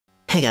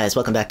Hey guys,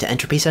 welcome back to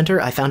Entropy Center.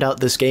 I found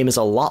out this game is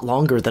a lot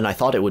longer than I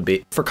thought it would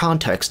be. For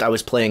context, I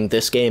was playing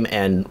this game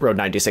and Road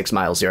 96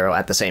 Mile Zero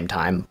at the same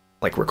time,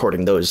 like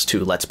recording those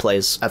two Let's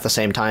Plays at the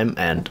same time,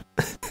 and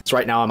so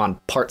right now I'm on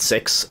part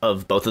 6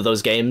 of both of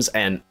those games,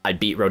 and I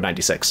beat Road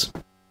 96.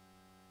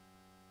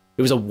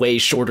 It was a way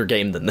shorter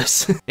game than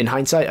this. In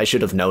hindsight, I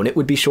should have known it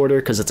would be shorter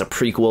because it's a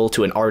prequel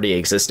to an already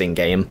existing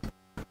game.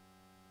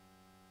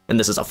 And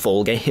this is a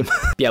full game.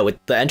 Yeah,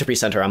 with the Entropy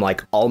Center, I'm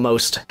like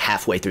almost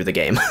halfway through the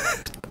game.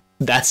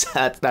 That's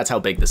how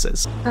big this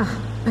is. I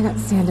got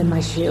sand in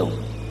my shoe.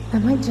 I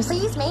might just...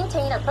 Please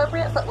maintain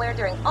appropriate footwear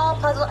during all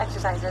puzzle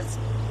exercises.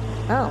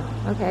 Oh,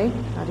 okay.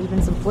 Not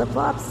even some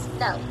flip-flops?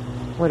 No.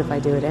 What if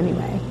I do it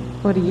anyway?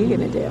 What are you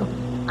gonna do?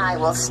 I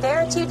will stare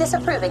at you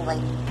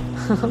disapprovingly.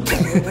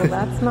 Okay, well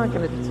that's not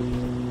gonna...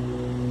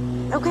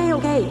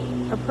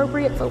 Okay.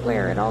 Appropriate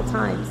footwear at all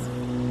times.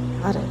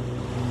 Got it.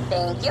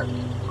 Thank you.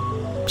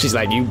 She's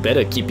like, you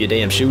better keep your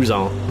damn shoes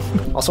on.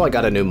 Also, I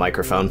got a new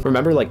microphone.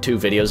 Remember like 2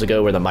 videos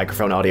ago where the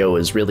microphone audio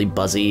was really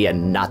buzzy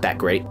and not that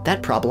great?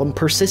 That problem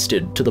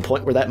persisted to the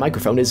point where that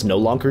microphone is no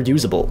longer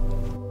usable.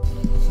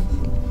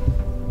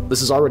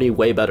 This is already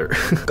way better.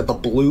 the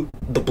blue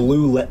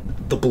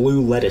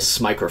lettuce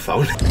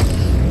microphone.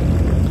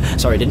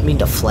 Sorry, I didn't mean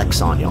to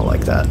flex on y'all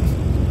like that.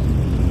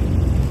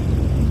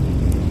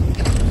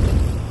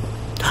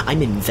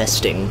 I'm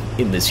investing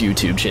in this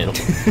YouTube channel.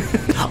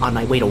 On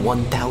my way to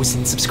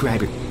 1,000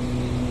 subscribers.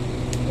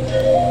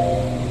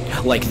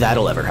 Like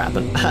that'll ever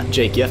happen.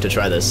 Jake, you have to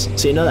try this.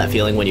 So you know that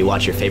feeling when you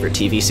watch your favorite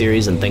TV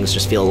series and things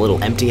just feel a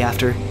little empty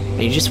after?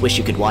 And you just wish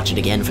you could watch it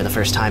again for the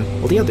first time?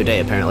 Well, the other day,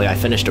 apparently, I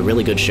finished a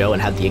really good show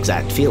and had the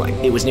exact feeling.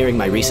 It was nearing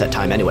my reset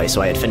time anyway, so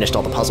I had finished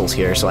all the puzzles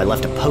here, so I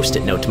left a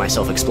post-it note to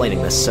myself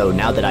explaining this, so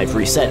now that I've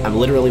reset, I'm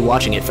literally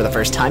watching it for the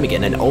first time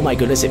again, and oh my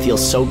goodness, it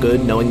feels so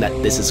good knowing that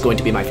this is going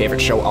to be my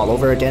favorite show all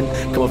over again.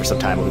 Come over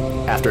sometime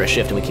after a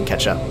shift and we can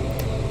catch up.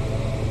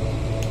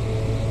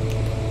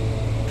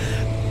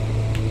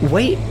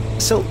 Wait,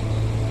 so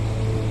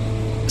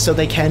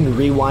they can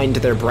rewind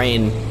their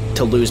brain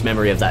to lose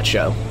memory of that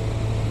show.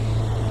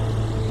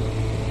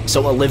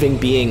 So a living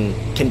being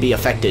can be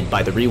affected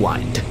by the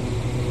rewind.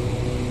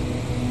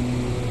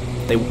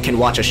 They can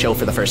watch a show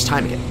for the first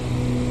time again.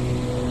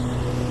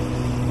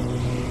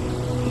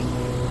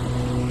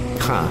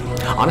 Huh.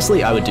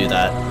 Honestly, I would do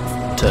that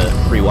to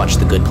rewatch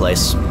The Good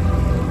Place.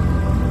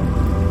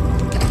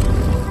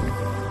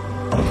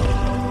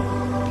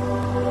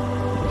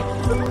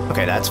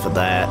 Okay, that's for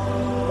that.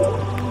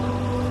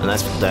 And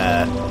that's for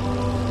that.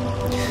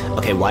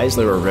 Okay, why is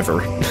there a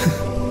river?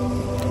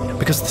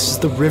 Because this is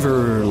the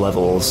river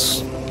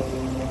levels.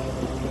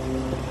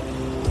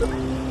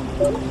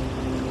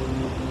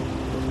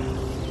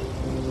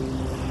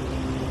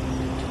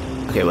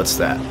 Okay, what's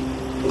that?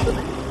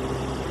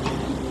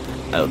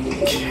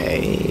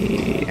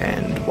 Okay,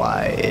 and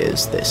why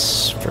is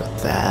this for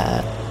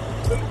that?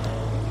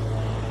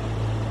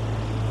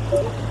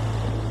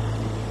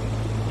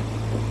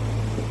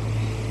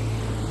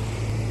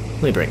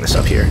 Let me bring this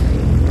up here.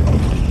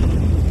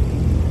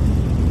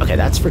 Okay,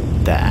 that's for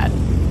that.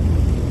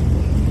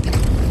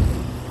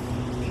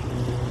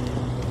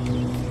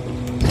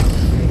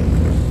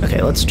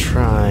 Okay, let's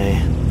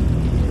try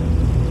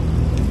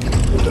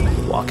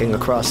walking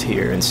across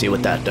here and see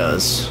what that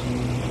does.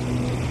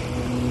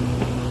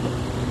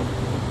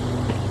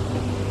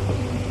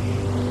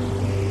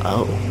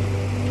 Oh.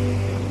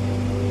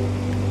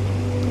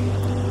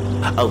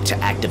 Oh, to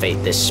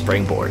activate this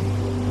springboard.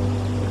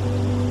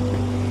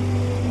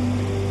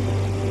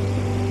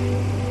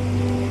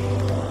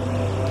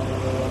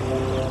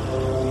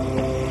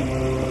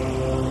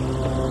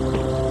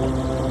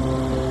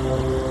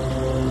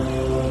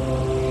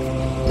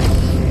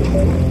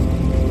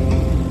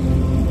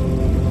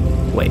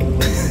 Wait.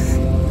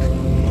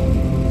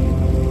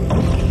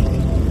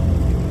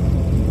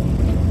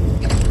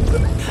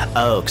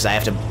 Oh, because I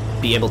have to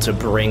be able to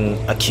bring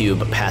a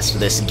cube past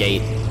this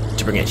gate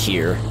to bring it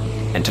here,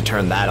 and to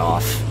turn that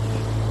off,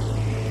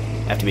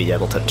 I have to be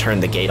able to turn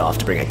the gate off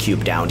to bring a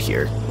cube down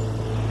here.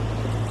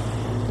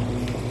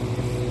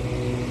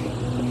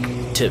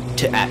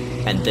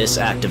 And this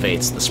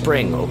activates the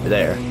spring over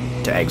there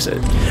to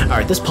exit.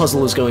 Alright, this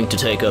puzzle is going to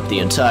take up the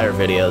entire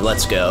video.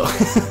 Let's go.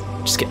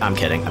 Just kidding. I'm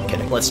kidding.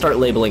 Let's start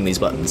labeling these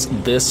buttons.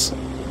 This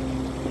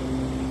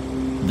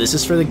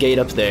is for the gate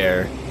up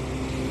there.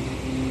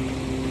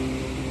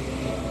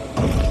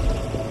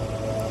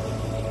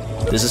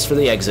 This is for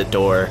the exit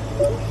door.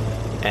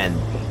 And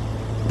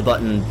the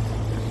button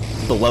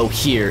below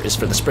here is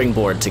for the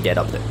springboard to get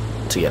up there.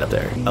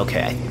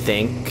 Okay, I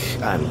think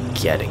I'm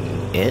getting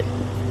it.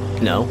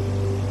 No.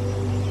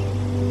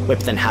 Wait,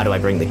 but then how do I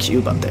bring the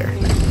cube up there?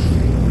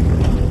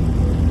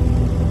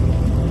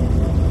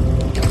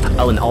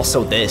 Oh, and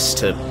also this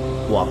to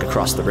walk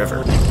across the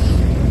river.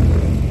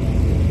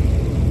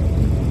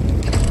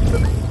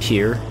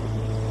 Here.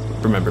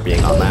 Remember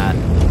being on that.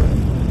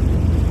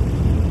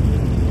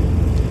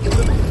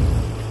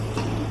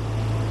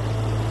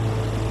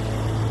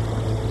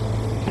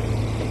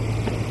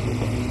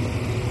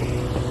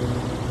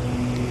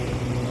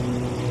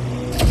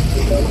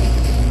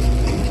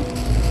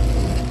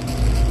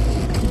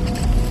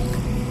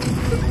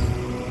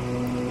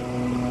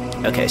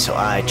 Okay, so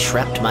I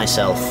trapped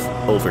myself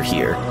over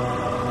here.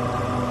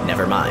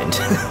 Never mind.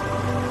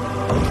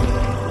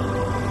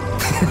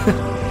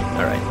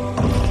 Alright.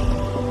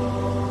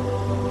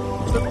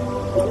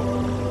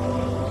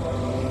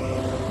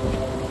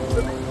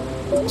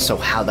 So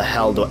how the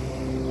hell do I...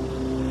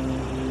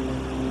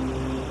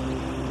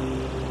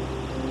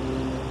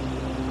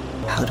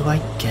 How do I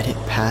get it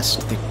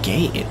past the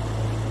gate?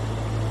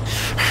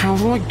 How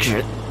do I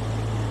get...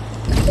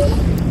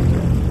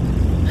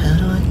 How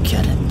do I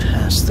get it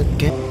past the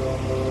gate?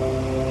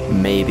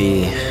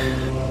 Maybe...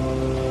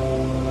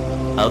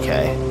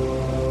 Okay.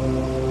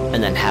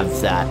 And then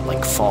have that,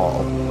 like,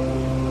 fall.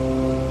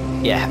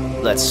 Yeah,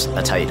 that's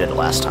how you did it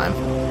last time.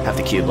 Have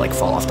the cube, like,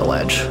 fall off the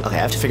ledge. Okay, I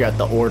have to figure out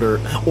the order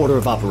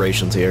of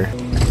operations here.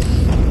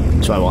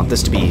 So I want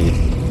this to be...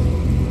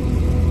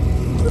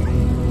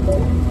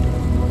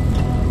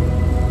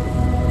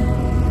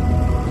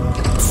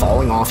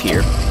 falling off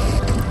here.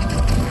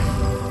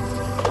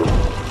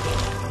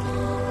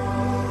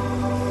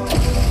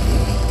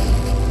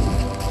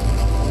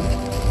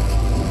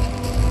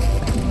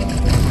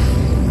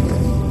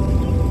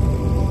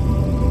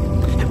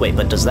 Wait,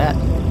 but does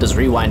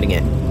rewinding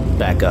it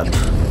back up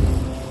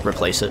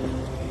replace it?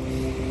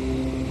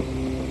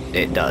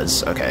 It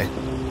does, okay.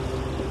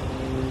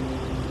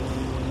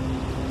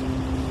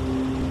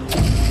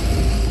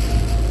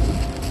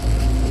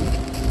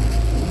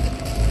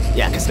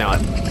 Yeah, because now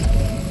it...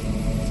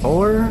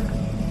 Or...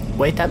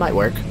 Wait, that might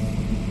work.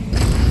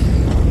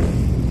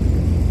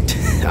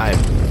 I'm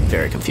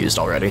very confused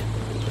already.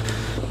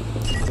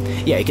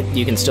 Yeah,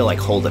 you can still, like,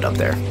 hold it up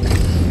there.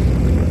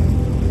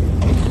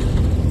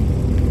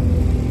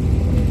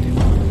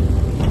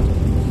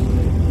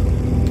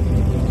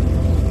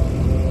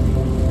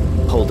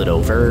 Hold it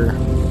over.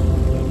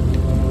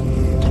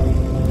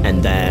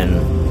 And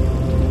then...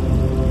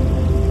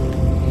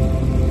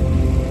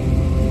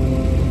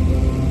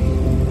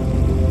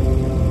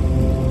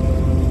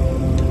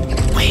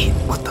 Wait,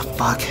 what the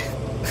fuck?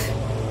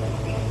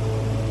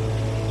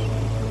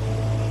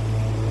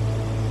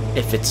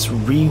 If it's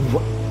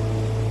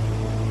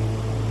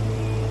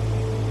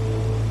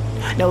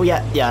No,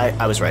 yeah,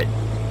 I was right.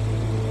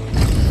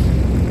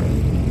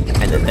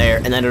 And then there,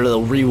 and then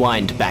it'll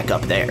rewind back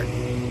up there.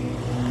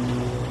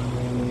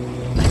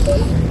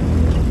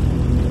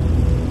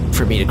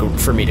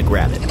 For me to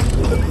grab it.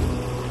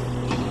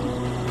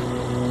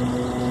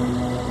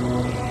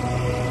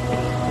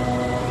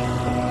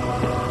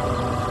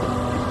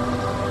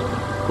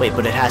 Wait,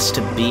 but it has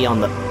to be on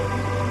the...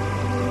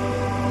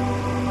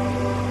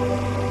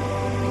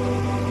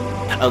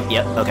 Oh,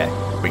 yep, okay.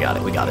 We got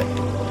it.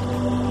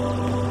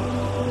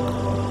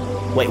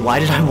 Wait, why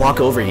did I walk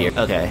over here?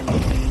 Okay.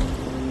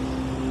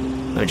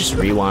 Let me just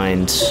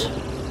rewind.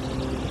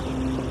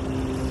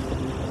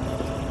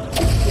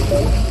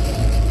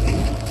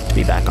 To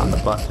be back on the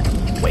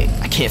button. Wait,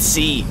 I can't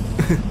see!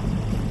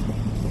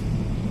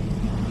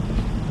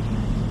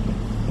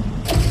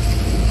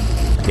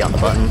 Be on the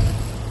button.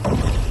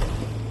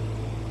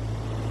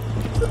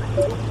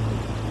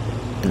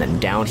 And then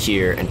down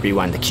here and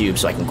rewind the cube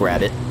so I can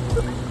grab it.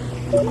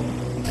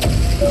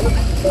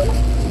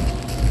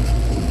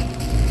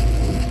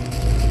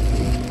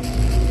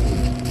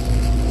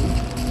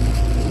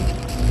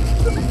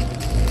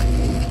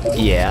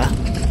 Yeah.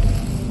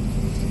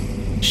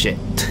 Shit.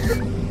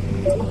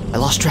 I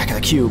lost track of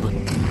the cube.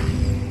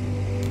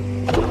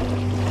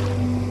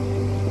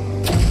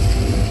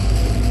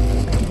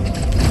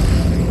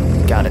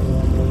 Got it.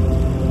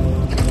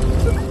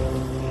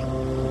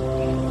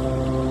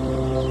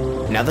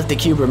 Now that the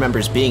cube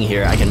remembers being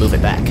here, I can move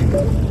it back.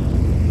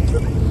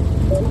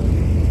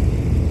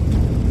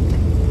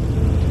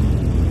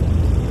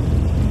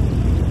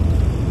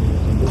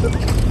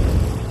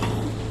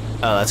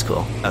 Oh, that's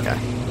cool. Okay.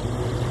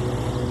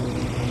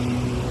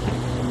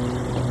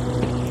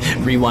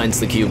 Rewinds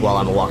the cube while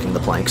I'm walking the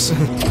planks.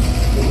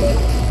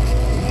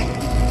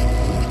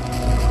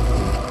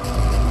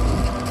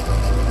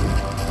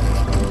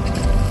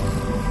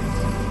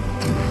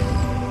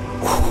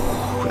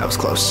 That was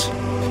close.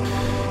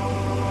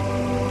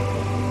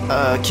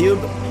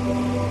 Cube.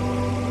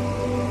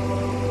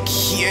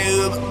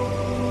 Cube.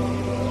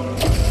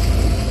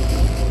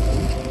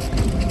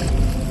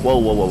 Whoa,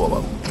 whoa, whoa, whoa,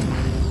 whoa.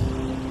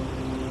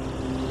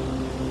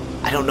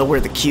 I don't know where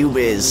the cube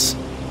is.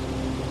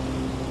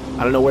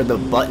 I don't know where the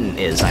button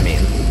is, I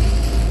mean.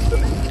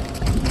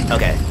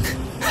 Okay.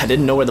 I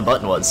didn't know where the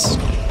button was.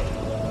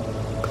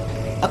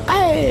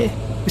 Okay!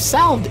 We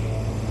solved it!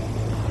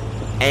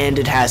 And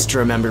it has to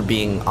remember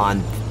being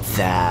on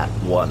that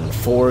one.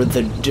 For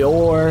the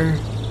door...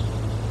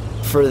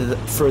 For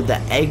the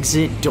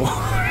exit door...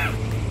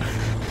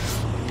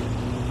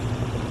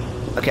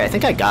 Okay, I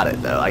think I got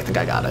it, though. I think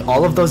I got it.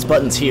 All of those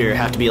buttons here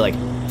have to be, like,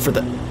 for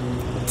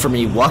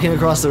me walking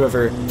across the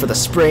river, for the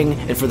spring,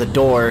 and for the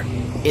door,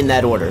 in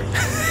that order.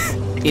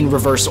 In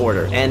reverse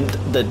order. And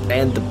the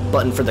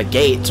button for the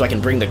gate, so I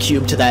can bring the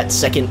cube to that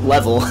second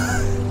level.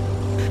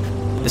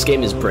 This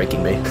game is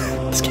breaking me.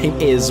 This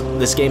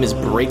game is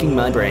breaking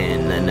my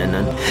brain.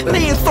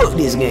 Man, fuck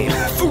this game.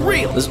 For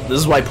real. This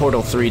is why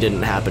Portal 3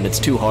 didn't happen. It's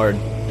too hard.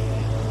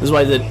 This is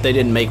why they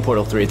didn't make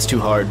Portal 3. It's too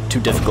hard, too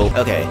difficult.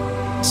 Okay,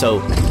 so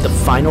the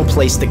final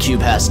place the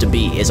cube has to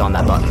be is on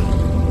that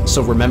button.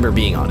 So remember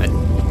being on it.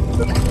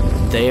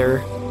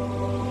 There.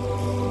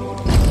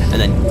 And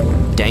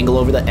then dangle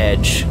over the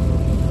edge.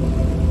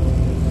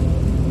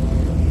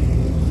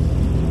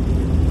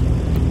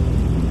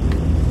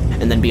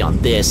 And then be on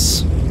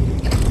this.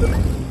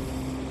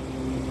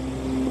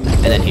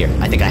 And then here.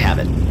 I think I have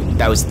it.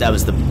 That was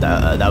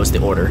the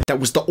order. That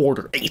was the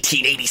order.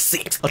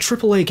 1886. A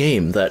AAA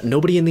game that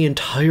nobody in the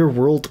entire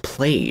world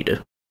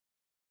played.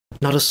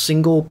 Not a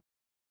single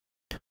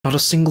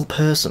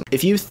person.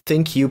 If you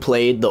think you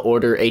played the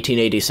Order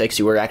 1886,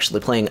 you were actually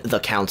playing The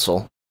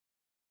Council.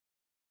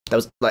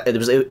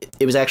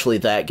 It was actually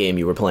that game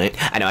you were playing.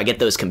 I know, I get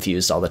those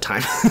confused all the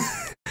time.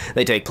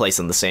 They take place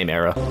in the same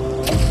era.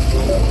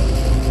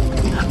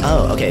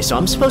 Oh, okay, so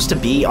I'm supposed to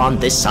be on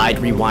this side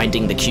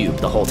rewinding the cube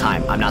the whole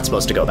time. I'm not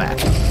supposed to go back.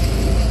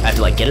 I have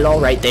to, like, get it all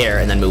right there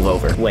and then move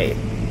over. Wait.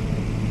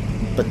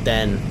 But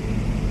then...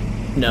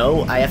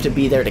 No, I have to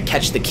be there to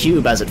catch the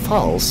cube as it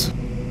falls.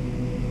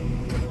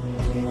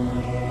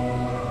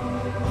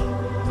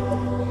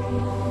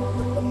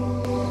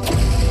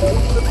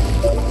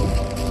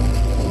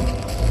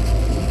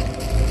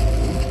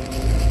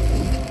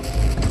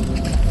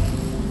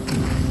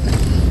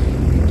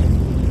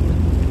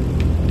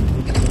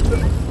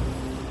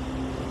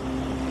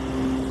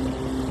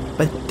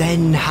 But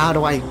then how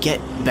do I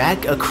get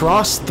back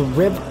across the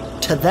river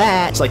to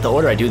that? It's like the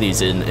order I do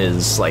these in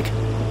is like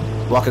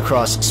walk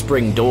across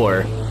spring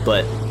door,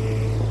 but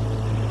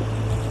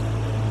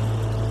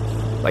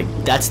like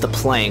that's the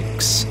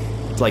planks.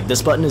 Like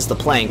this button is the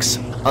planks,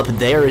 up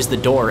there is the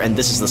door, and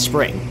this is the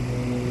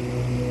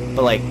spring.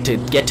 But like to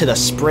get to the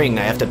spring,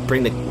 I have to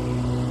bring the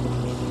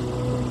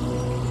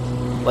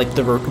like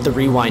the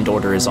rewind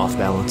order is off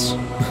balance.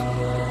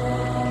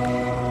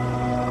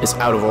 It's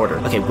out of order.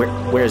 Okay,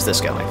 where is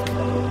this going?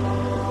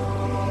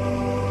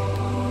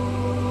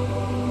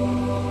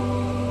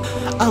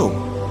 Oh,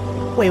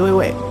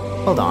 wait.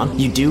 Hold on.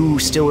 You do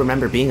still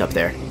remember being up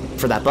there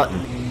for that button.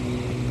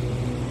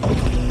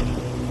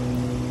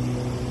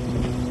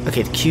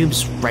 Okay, the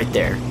cube's right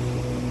there.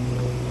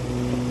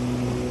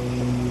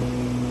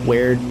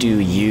 Where do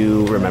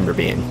you remember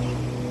being?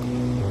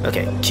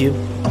 Okay, cube.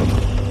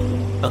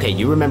 Okay,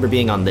 you remember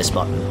being on this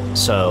button,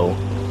 so...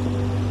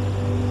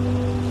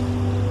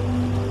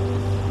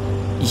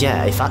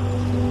 Yeah, if I...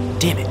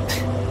 Damn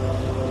it.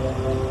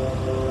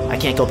 I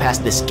can't go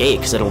past this gate,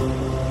 because it'll...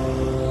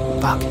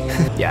 Fuck.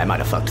 Yeah, I might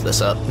have fucked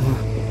this up.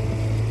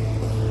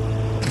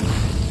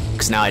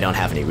 Because now I don't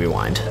have any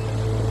rewind.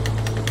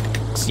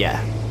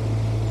 Yeah.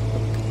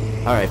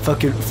 Alright,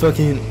 fucking...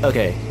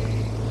 Okay.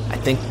 I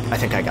think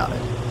I got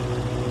it.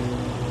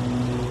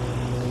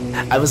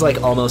 I was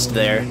like almost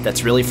there.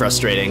 That's really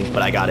frustrating,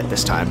 but I got it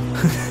this time.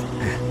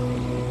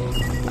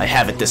 I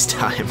have it this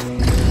time.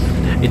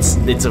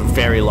 It's a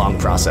very long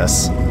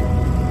process.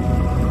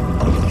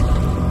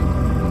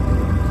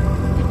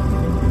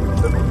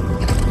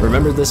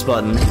 Remember this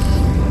button.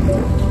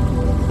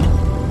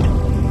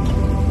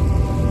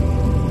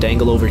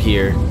 Dangle over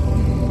here.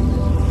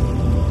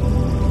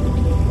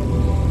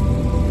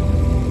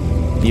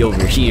 Be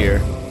over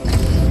here.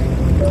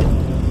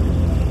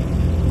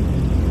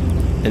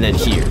 And then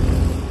here.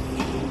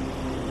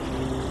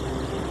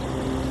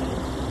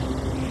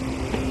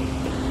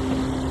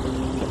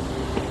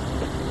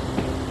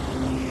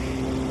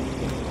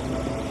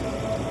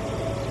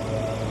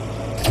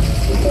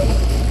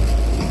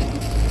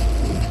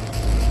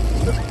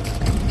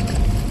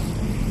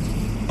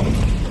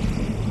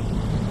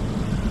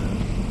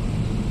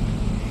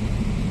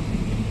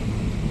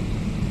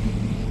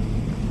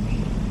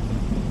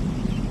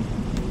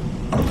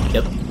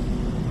 Yep.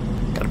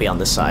 Gotta be on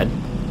this side.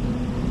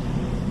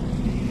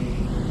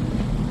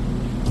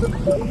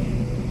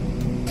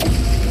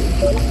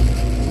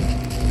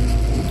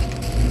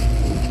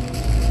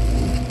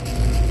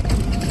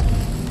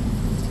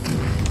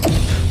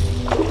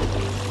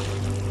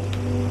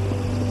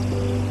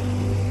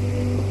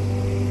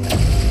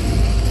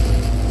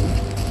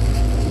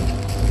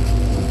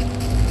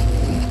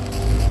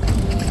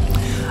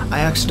 I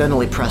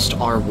accidentally pressed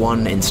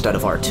R1 instead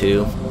of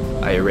R2.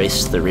 I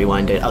erased the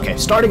rewind date. Okay,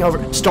 starting the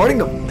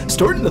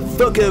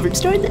fuck over.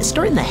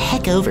 Starting the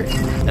heck over.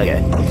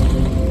 Okay.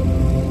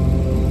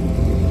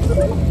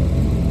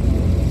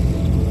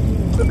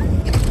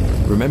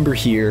 Remember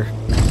here.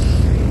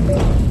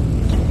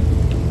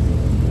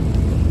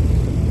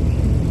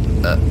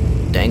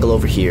 Dangle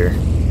over here.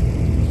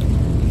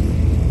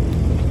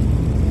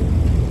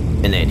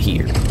 And then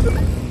here.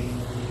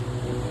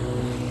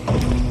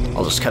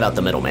 I'll just cut out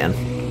the middleman.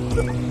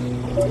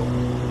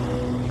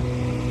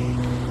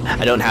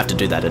 I don't have to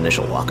do that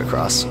initial walk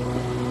across.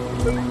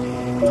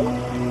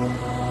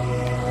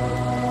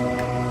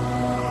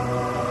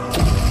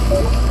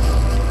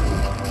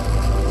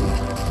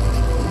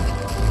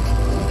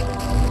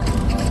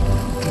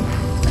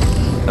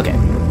 Okay.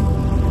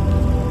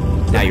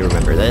 Now you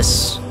remember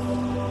this.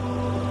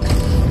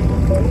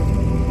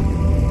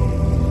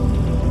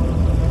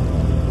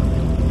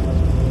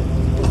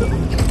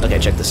 Okay,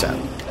 check this out.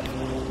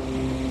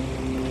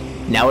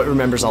 Now it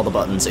remembers all the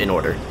buttons in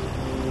order.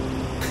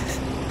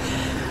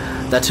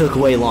 That took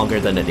way longer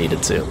than it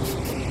needed to.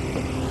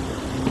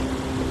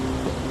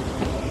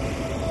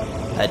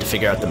 I had to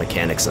figure out the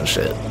mechanics and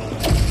shit.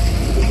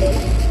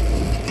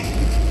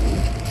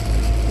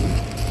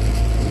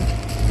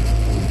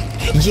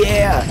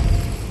 Yeah!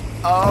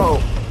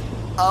 Oh!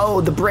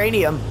 Oh, the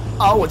Brainium!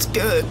 Oh, it's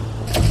good!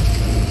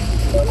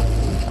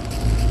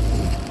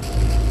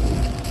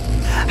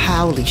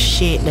 Holy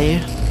shit,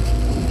 dude.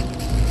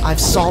 I've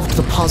solved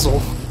the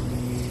puzzle.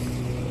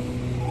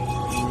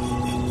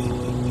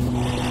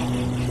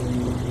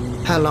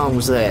 How long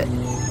was that?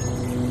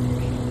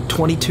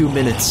 22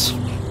 minutes.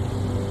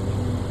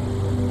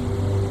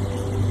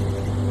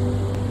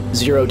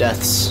 0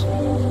 deaths.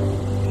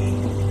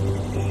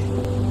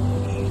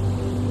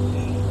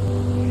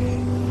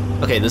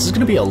 Okay, this is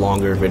gonna be a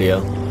longer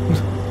video.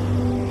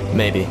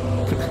 Maybe.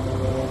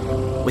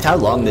 With how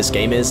long this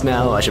game is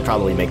now, I should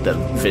probably make the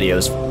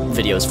videos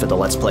for the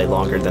Let's Play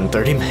longer than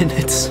 30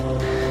 minutes.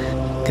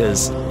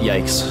 Cause,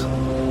 yikes.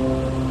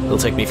 It'll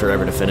take me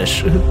forever to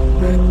finish.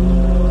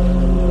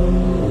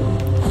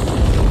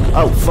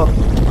 Oh, fuck.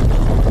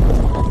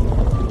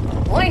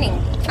 Warning,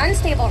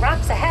 unstable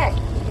rocks ahead.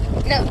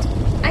 Note,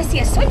 I see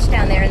a switch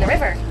down there in the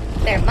river.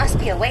 There must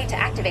be a way to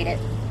activate it.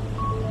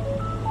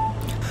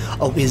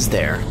 Oh, is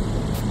there?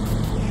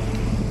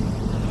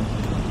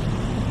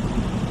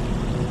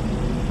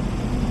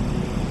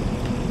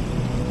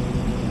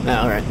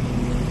 Ah, alright.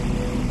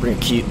 Bring a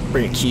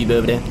cube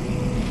over there.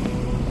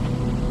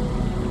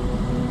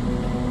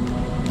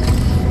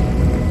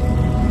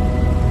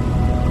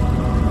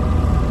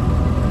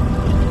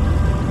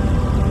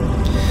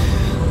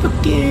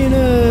 Fucking,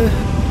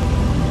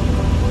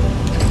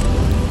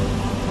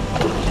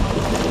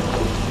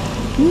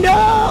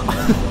 No!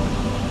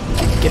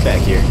 Get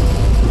back here.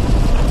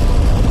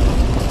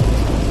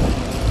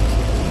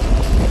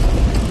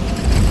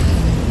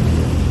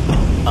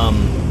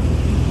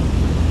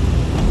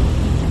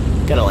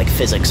 Gotta, like,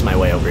 physics my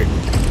way over it.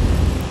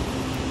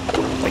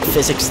 Like,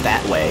 physics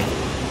that way.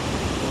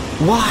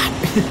 What?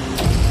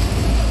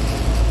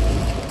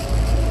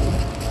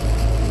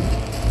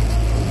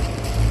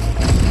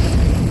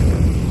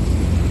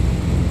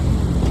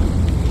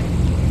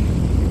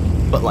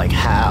 But, like,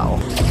 how?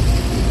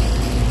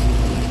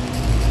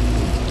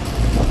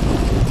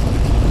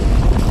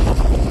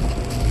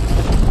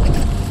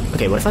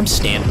 Okay, what if I'm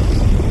standing?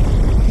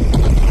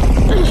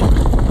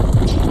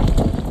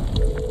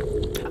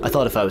 I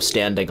thought if I was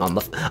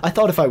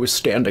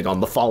standing on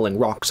the falling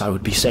rocks, I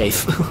would be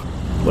safe.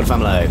 What if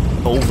I'm like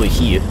over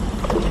here?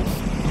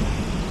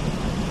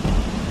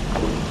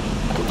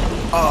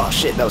 Oh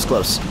shit, that was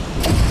close.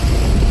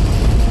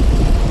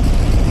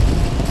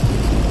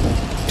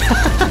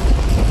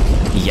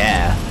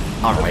 Yeah,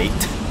 alright.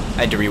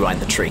 I had to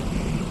rewind the tree.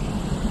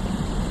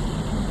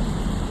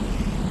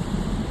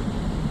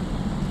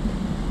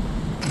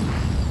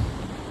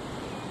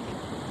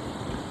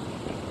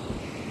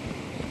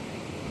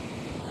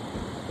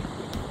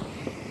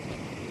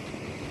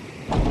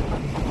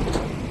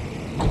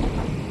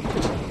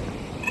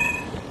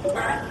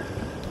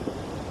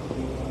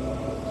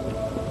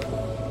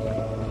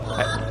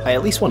 I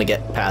at least want to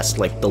get past,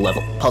 like, the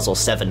level puzzle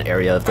 7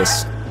 area of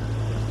this.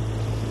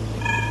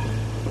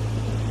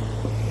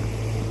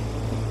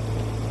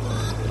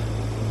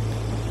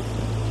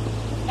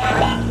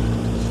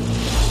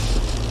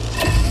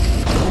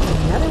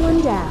 Another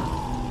one down.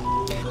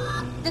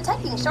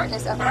 Detecting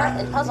shortness of breath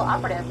in puzzle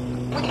operative.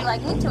 Would you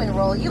like me to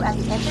enroll you at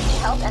the Entropy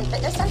Health and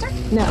Fitness Center?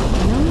 No,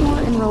 no more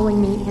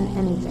enrolling me in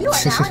anything. You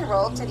are now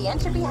enrolled to the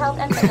Entropy Health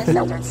and Fitness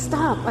Center. No,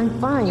 stop, I'm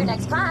fine. Your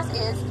next class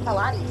is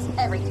Pilates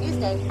every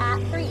Tuesday at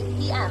 3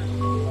 p.m.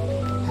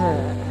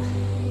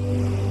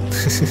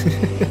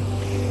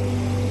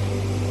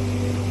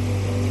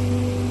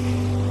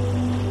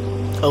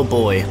 Oh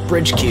boy,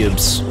 bridge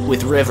cubes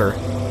with river.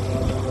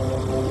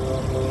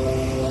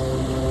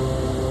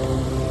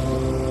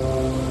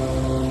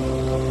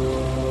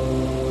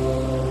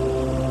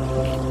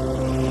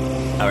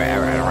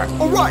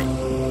 Alright!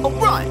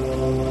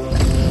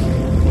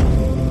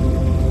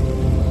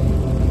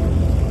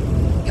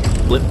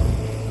 Blip.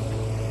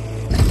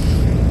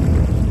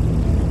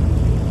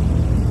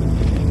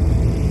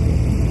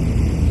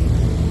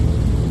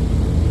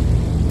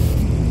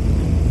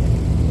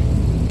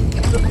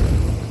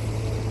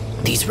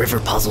 These river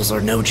puzzles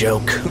are no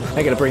joke.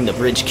 I gotta bring the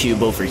bridge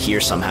cube over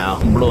here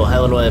somehow. Bro,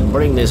 how do I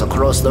bring this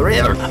across the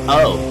river?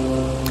 Oh,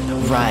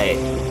 right.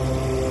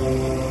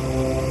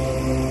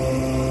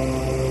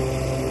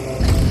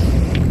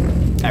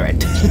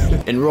 Alright.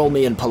 Enroll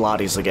me in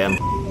Pilates again.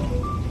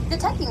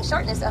 Detecting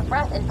shortness of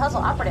breath in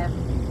puzzle operative.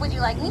 Would you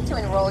like me to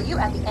enroll you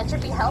at the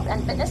Entropy Health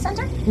and Fitness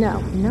Center? No,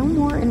 no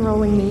more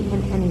enrolling me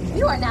in anything.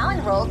 You are now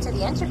enrolled to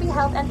the Entropy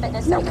Health and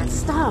Fitness Center. No,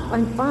 stop,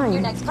 I'm fine.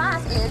 Your next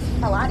class is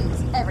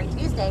Pilates every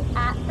Tuesday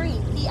at 3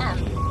 p.m.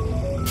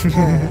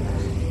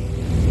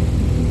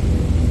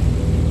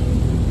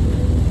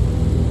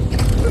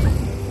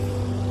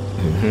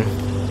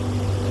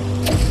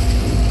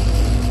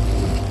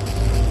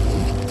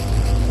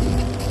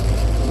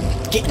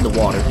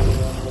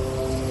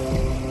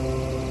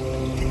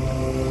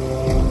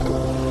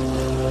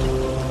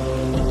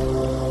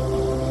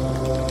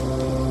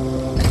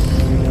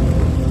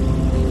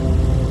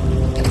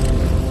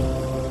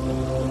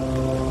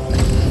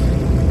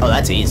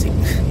 easy.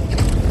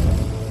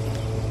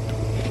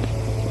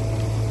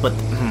 But,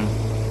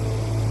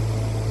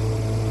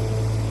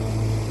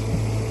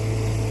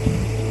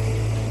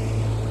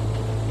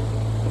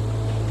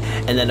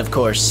 And then, of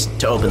course,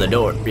 to open the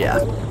door. Yeah.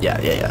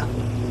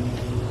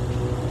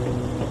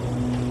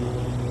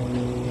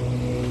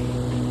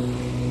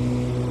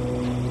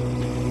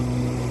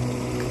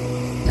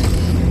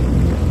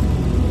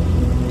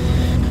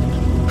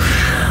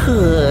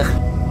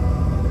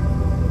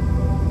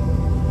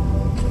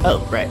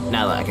 Oh, right.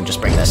 Now I can just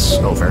bring this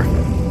over.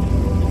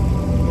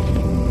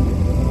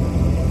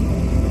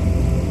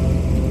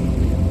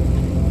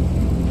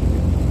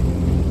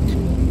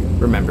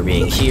 Remember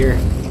being here.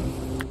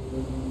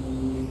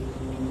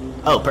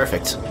 Oh,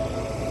 perfect.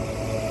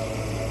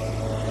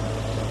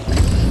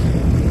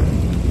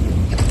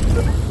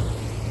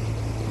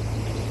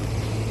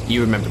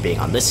 You remember being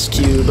on this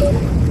cube.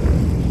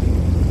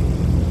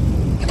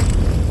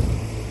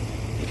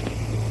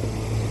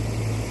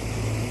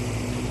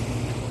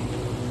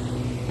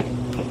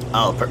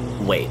 Oh,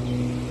 wait.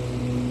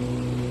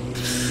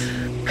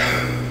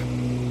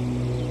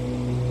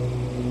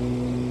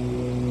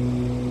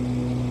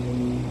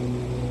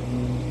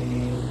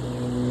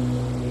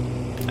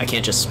 I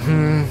can't just...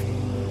 Do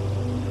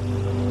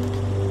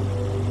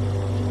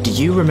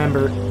you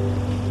remember...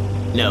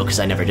 No, because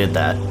I never did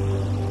that.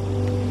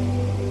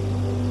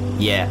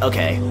 Yeah,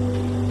 okay.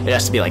 It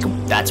has to be like,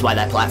 that's why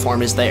that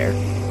platform is there.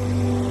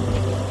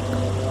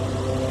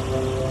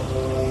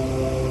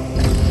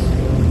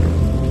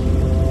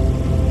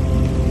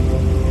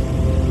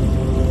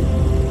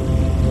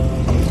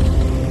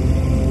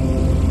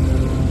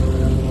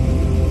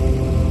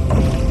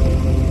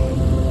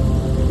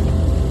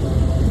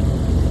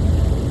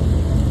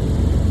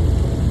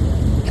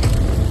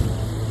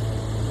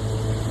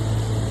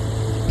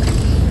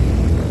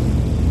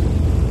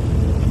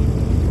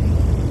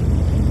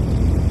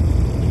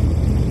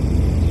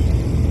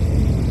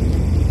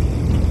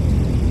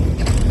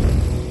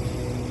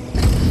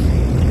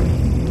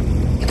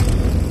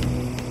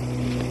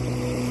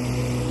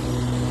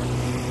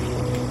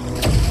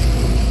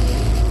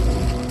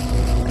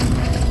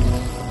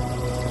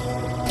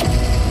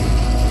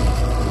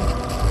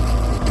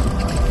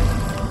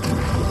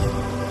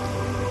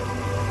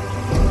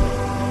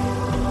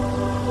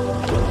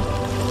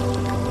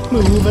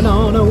 Moving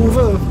on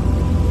over.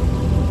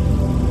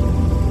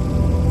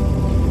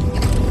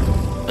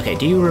 Okay,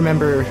 do you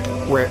remember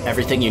where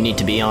everything you need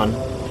to be on?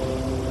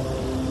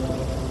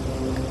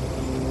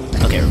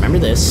 Okay, remember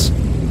this.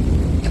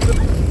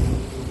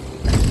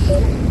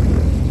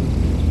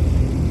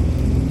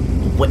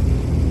 What?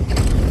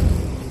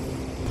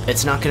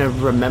 It's not gonna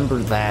remember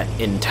that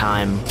in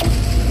time.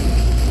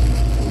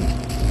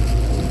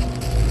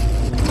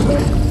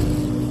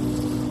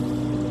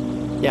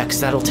 Yeah,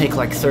 because that'll take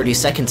like 30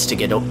 seconds to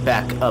get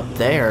back up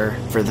there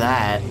for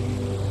that.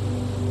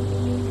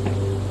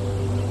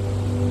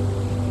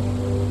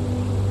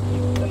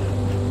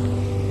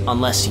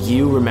 Unless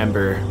you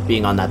remember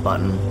being on that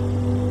button.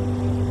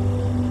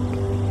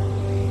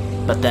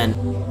 But then...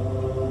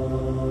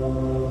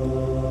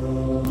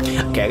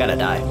 Okay, I gotta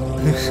die.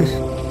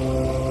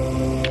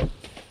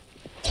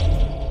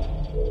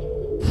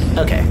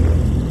 Okay.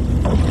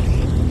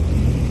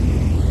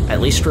 At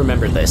least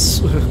remember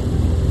this.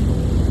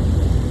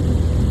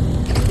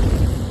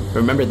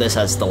 Remember this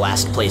as the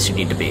last place you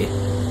need to be.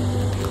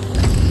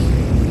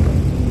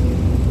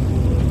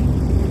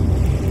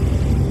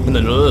 And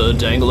then,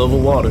 dangle over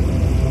water.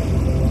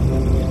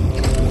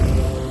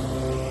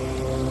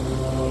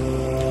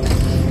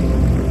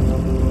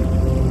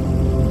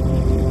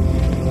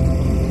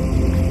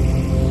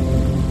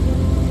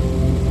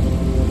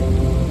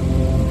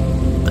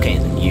 Okay,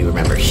 and then you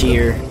remember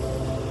here.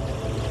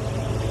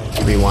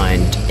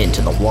 Rewind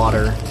into the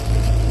water.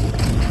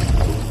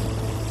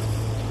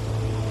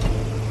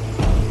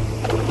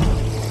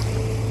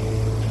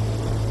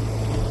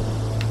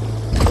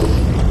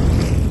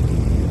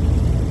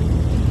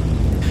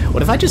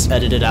 What if I just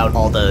edited out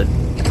all the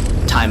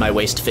time I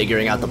waste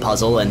figuring out the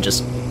puzzle and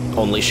just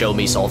only show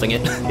me solving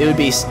it? It would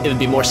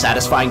be more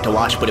satisfying to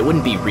watch, but it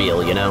wouldn't be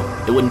real, you know?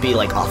 It wouldn't be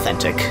like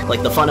authentic.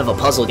 Like the fun of a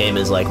puzzle game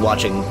is like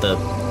watching the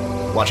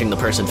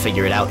person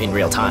figure it out in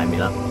real time, you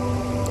know?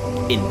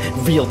 In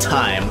real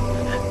time.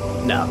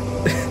 No.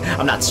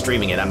 I'm not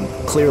streaming it, I'm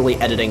clearly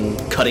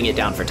cutting it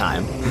down for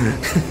time.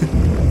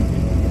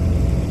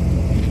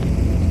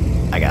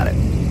 I got it.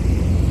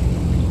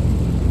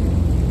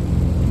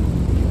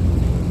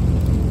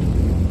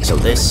 So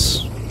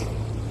this...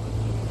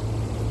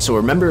 So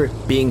remember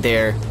being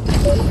there,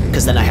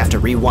 because then I have to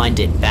rewind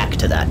it back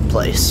to that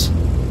place.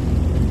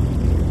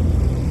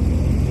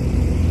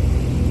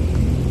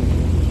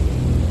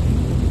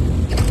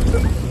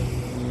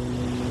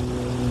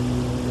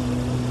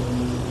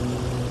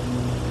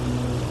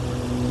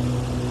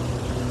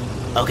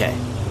 Okay,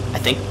 I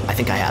think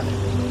I have it.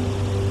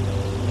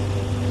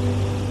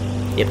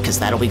 Yep, because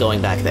that'll be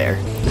going back there.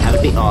 Have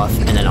it be off,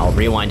 and then I'll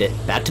rewind it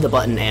back to the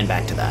button and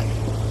back to that.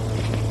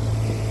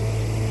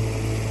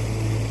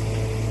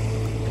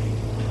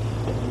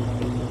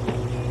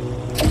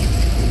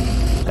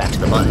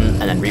 the button,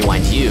 and then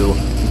rewind you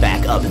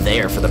back up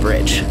there for the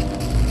bridge.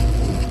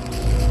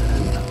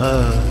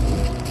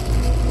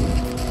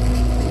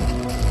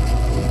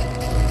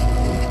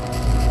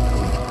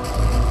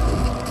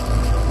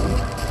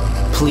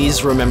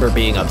 Please remember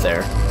being up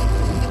there.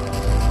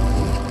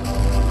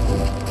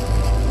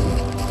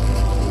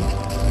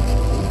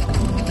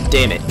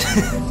 Damn it.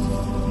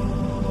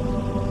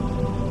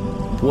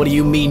 What do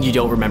you mean you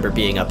don't remember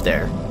being up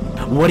there?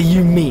 What do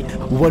you mean?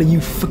 What are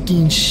you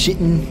fucking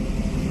shitting?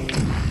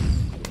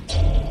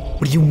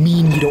 What do you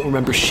mean you don't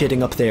remember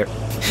shitting up there?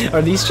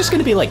 Are these just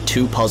gonna be like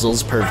 2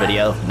 puzzles per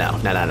video? No.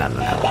 Another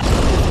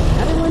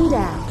one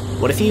down.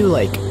 What if you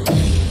like...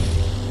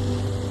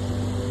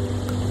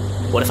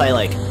 What if I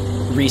like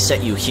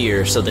reset you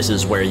here so this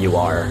is where you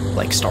are,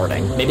 like,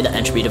 starting? Maybe the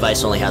Entropy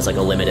device only has like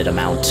a limited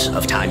amount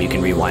of time you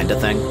can rewind a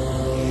thing.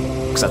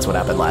 Because that's what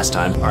happened last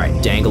time.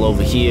 Alright, dangle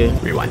over here,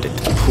 rewind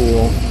into the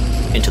pool,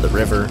 into the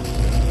river.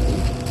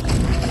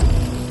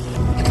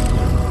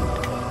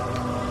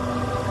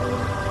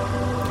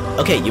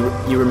 Okay,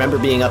 you remember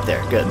being up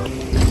there, good.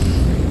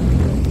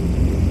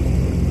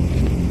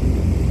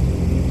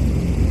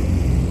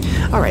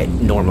 Alright,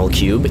 normal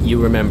cube,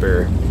 you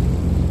remember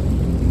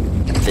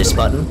this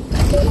button.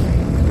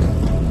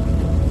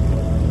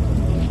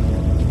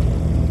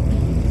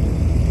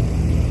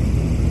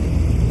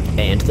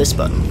 And this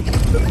button.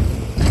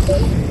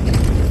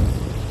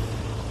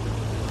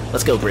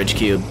 Let's go, bridge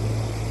cube.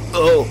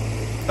 Oh!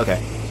 Okay.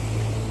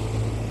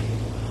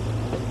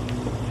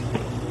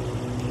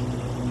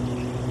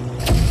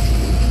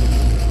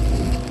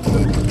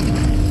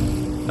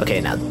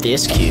 Okay, now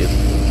this cube.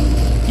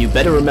 You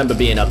better remember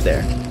being up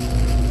there.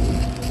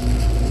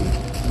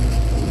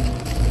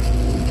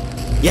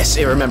 Yes,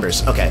 it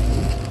remembers. Okay.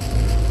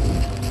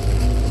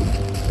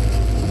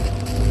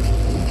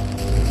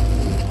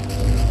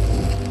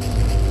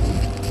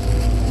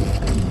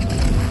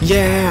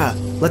 Yeah!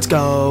 Let's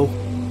go!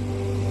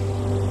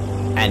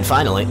 And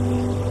finally...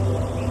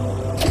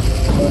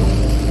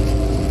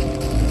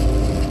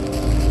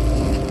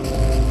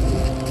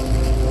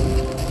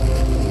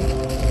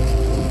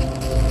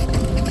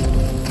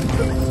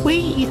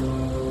 Whee!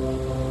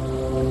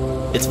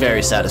 It's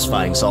very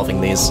satisfying solving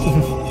these.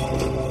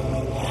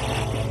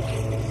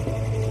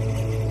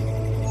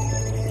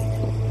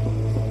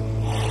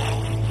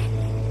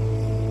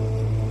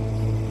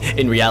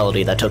 In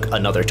reality, that took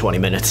another 20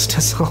 minutes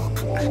to solve.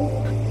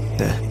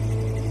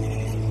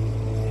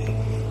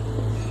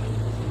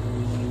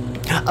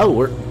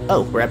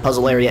 Oh, we're at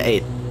puzzle area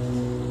 8.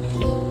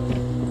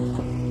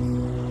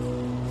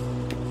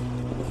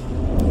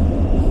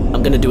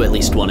 I'm gonna do at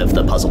least one of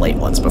the puzzle 8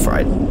 ones before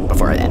I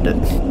end it.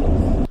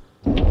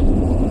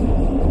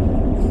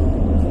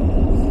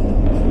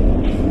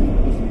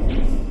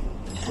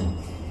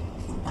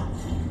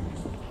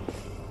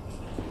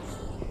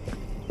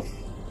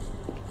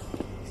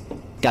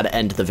 Gotta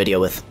end the video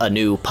with a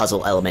new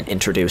puzzle element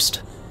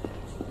introduced.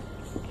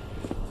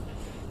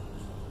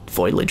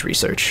 Foliage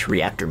research,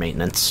 reactor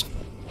maintenance.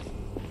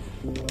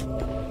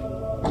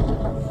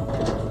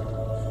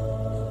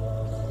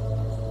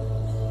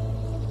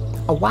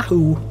 Oh,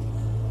 wahoo!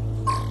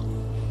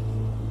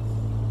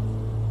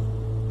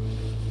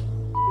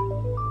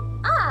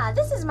 Ah,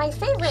 this is my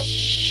favorite.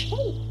 Shh.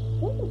 Hey,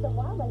 this is the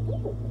Wildlife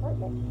Research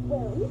Department,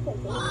 where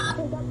researchers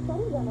conduct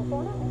studies on the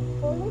fauna and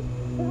flora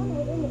found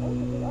within the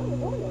Entropy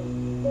Arboretum.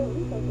 Their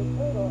research is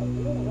thorough and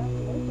creating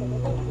recommendations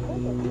against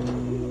potential future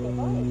diseases or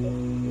viruses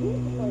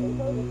used to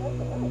control the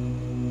effects of Earth.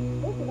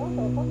 This is also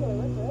a popular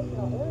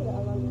recreational area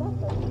among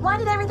settlers. Why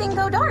did everything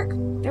go dark?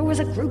 There was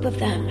a group of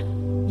them.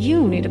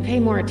 You need to pay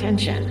more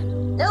attention.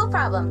 No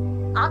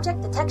problem.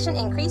 Object detection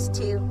increased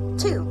to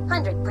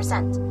 200%.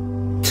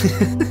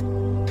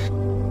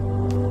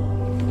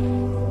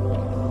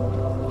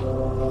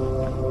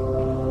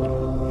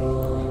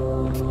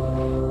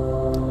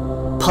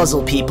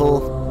 Puzzle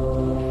people.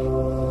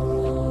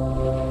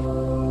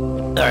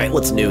 Alright,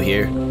 what's new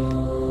here?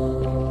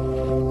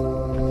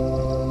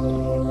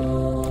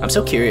 I'm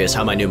so curious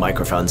how my new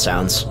microphone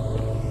sounds.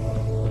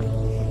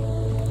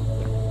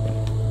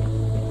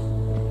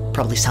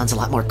 Probably sounds a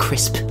lot more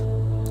crisp.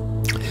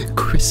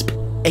 Crisp.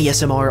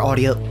 ASMR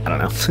audio. I don't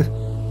know.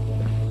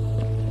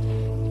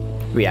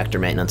 Reactor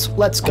maintenance.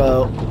 Let's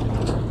go.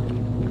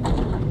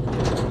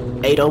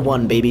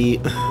 801, baby.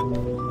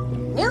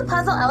 New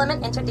puzzle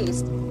element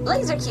introduced.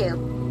 Laser cube.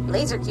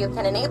 Laser cube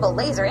can enable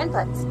laser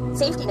inputs.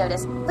 Safety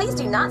notice. Please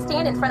do not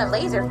stand in front of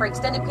laser for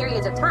extended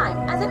periods of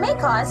time, as it may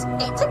cause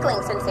a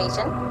tickling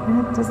sensation.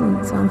 That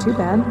doesn't sound too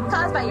bad.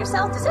 Caused by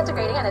yourself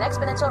disintegrating at an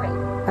exponential rate.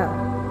 Oh.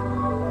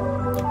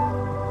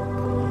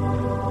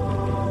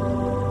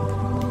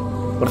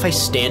 What if I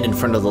stand in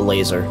front of the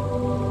laser?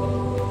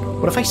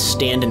 What if I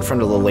stand in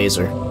front of the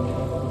laser?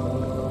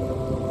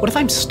 What if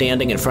I'm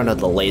standing in front of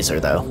the laser,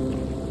 though?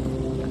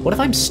 What if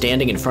I'm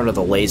standing in front of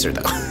the laser,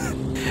 though?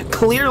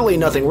 Clearly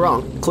nothing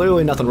wrong.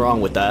 Clearly nothing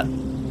wrong with that.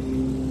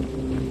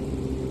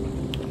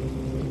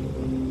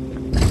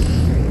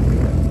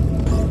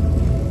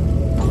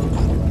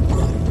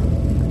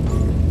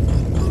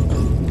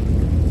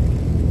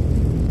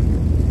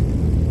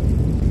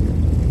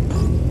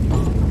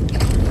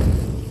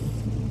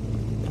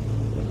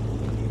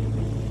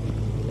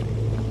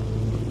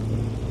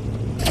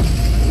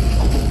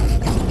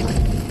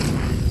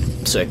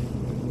 sick.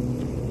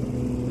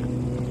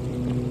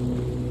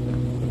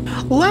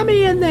 Let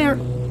me in there!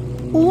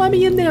 Let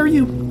me in there,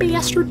 you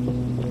bastard!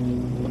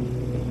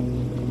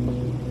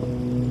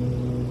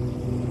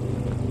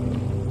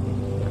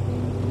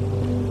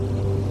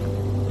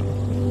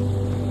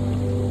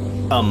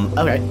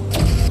 Okay.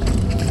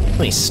 Let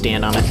me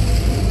stand on it.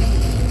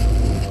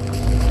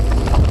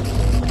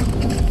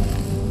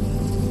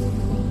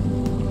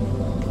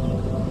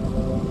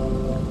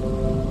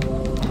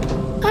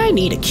 I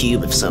need a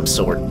cube of some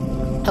sort.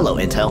 Hello,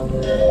 Intel.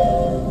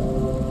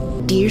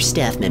 Dear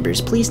staff members,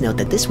 please note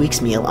that this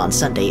week's meal on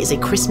Sunday is a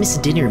Christmas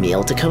dinner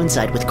meal to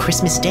coincide with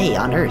Christmas Day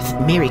on Earth.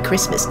 Merry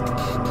Christmas.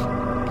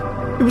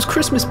 It was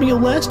Christmas meal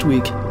last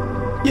week.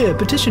 Yeah,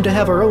 petition to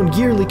have our own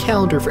yearly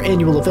calendar for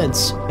annual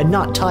events, and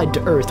not tied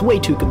to Earth. Way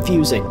too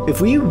confusing. If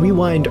we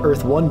rewind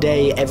Earth one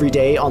day every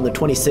day on the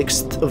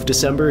 26th of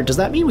December, does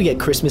that mean we get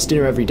Christmas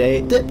dinner every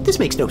day? This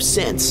makes no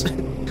sense.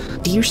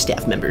 Dear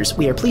staff members,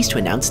 we are pleased to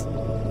announce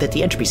that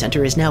the Entropy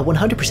Center is now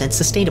 100%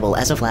 sustainable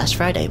as of last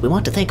Friday. We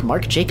want to thank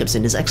Mark Jacobs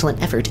and his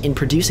excellent effort in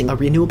producing a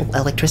renewable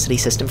electricity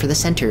system for the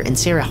center, and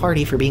Sarah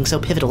Hardy for being so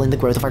pivotal in the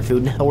growth of our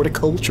food and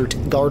horticulture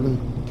garden.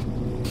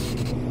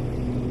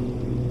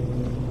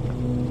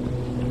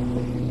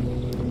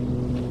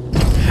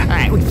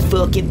 Alright, we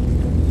fucking...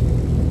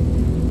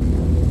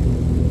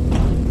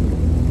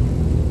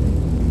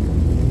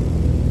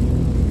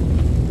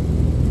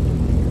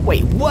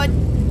 Wait, what?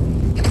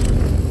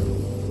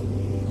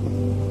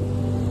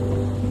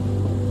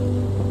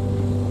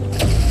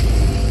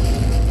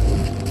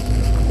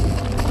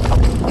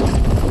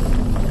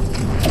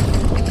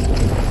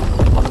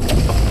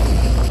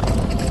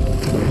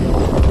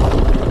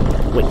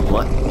 Wait,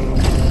 what?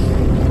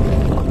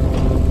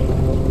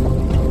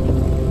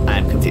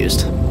 I'm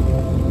confused.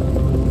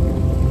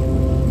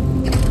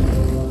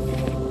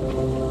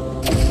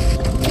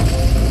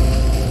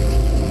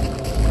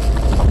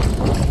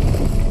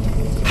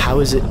 How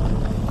is it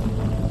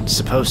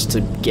supposed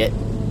to get...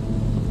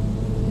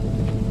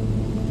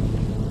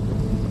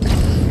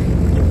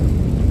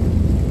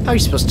 How are you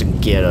supposed to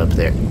get up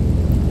there?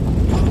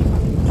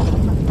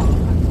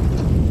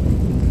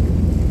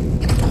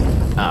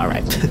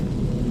 Alright.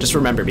 Just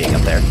remember being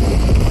up there.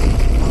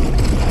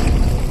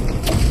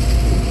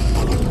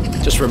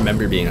 Just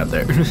remember being up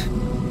there.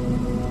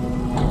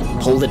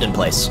 Hold it in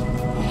place.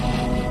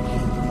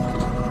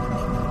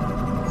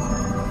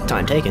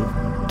 Time taken,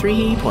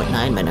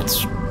 3.9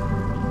 minutes.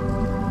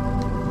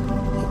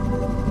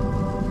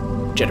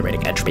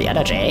 Generating entropy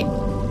energy.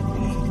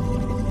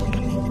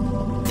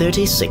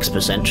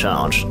 36%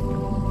 charge.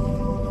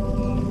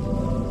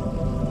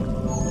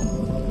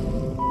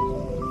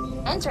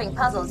 Entering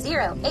puzzle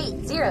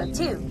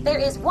 0802. There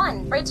is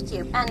one bridge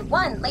cube, and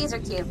one laser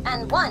cube,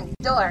 and one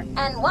door,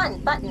 and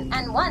one button,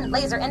 and one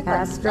laser input.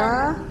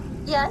 Astra?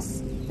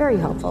 Yes? Very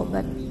helpful,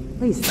 but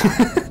please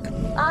stop.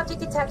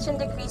 Object detection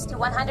decreased to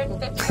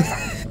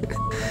 150%.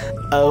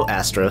 Oh,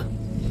 Astra.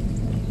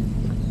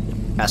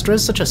 Astra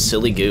is such a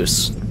silly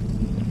goose.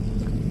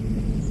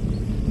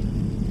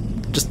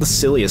 Just the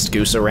silliest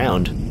goose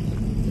around.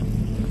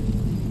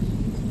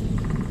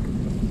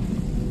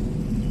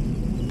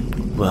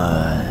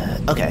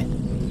 Okay.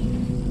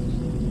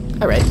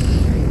 Alright.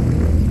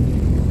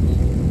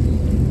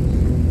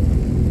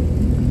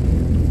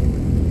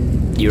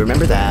 You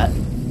remember that.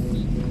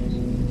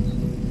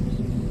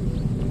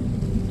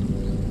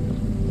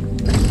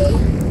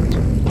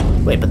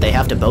 Wait, but they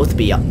have to both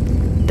be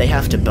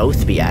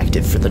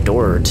active for the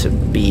door to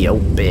be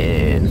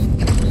open.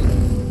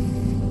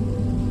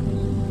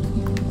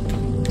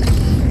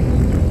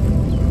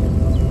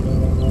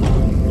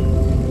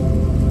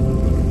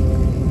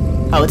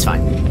 Oh, it's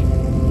fine.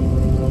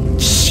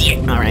 Shit!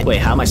 Alright, wait,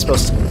 how am I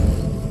supposed to...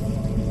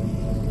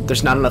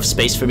 There's not enough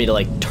space for me to,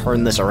 like,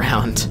 turn this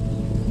around.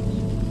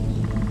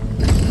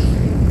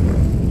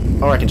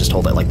 Or I can just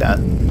hold it like that.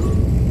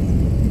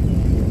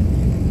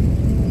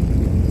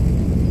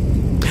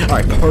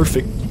 Alright,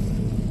 perfect.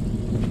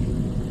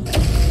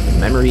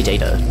 Memory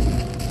data.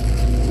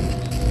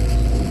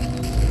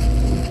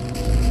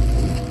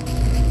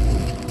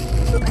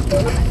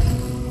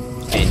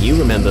 And you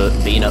remember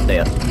being up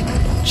there.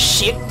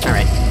 Shit!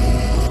 Alright.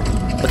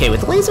 Okay,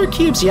 with laser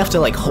cubes, you have to,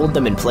 like, hold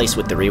them in place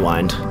with the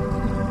rewind.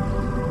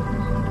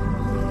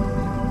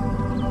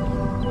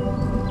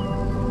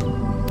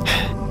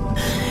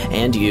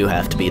 And you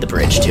have to be the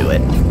bridge to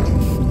it.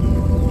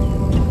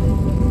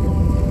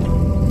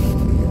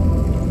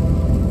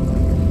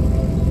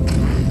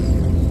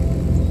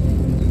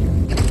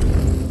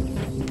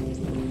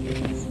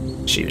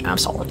 Shoot, I'm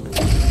solid.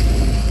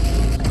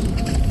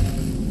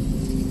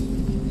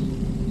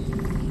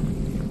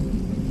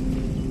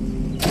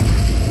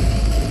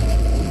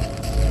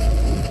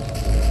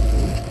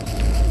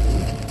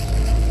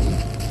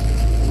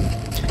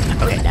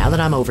 Okay, now that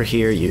I'm over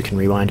here, you can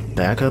rewind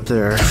back up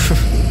there.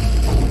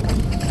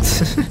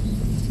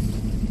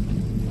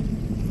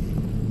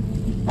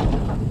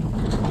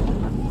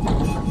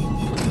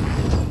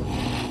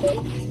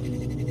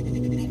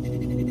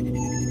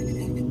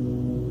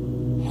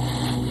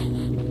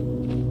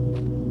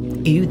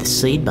 Ooh, the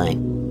seed bank.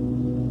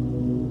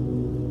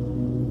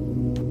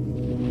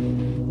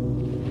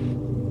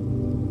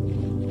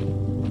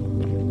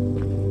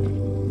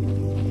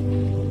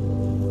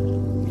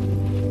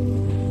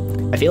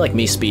 I feel like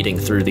me speeding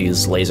through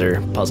these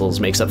laser puzzles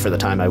makes up for the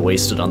time I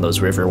wasted on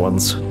those river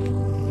ones.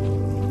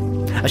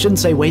 I shouldn't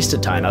say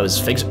wasted time, I was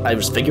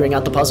figuring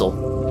out the puzzle.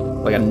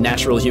 Like a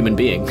natural human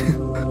being.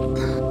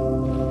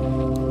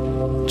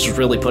 Just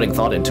really putting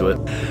thought into it.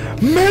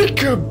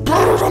 Make a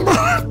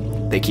better.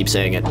 They keep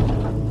saying it.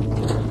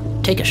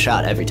 Take a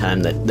shot every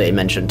time that they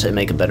mention to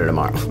make it better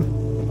tomorrow.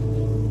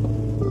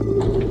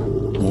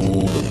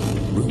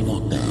 Room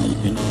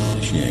lockdown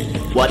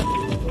initiated. What?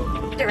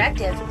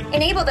 Directive.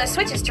 Enable those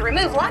switches to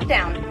remove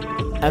lockdown.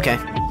 Okay.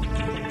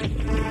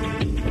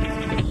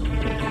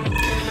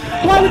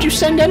 Why would you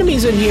send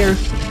enemies in here?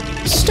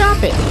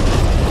 Stop it!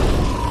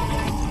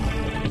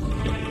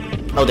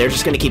 Oh, they're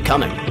just gonna keep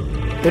coming.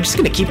 They're just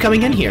gonna keep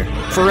coming in here.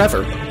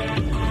 Forever.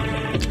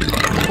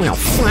 Well,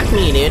 fuck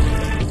me, dude.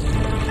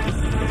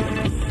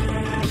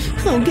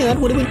 Oh god,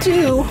 what do we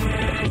do?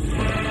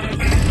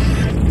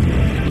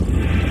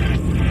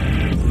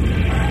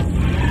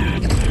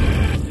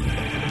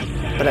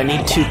 But I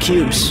need 2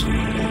 cubes.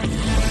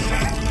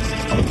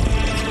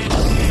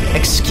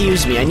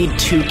 Excuse me, I need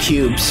 2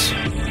 cubes.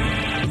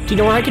 Do you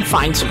know where I can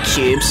find some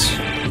cubes?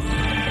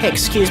 Hey,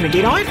 excuse me, do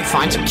you know where I can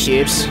find some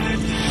cubes?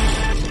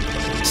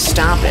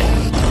 Stop it.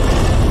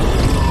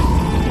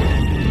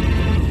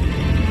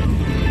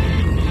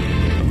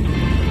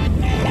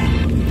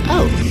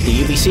 Oh, the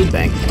UV seed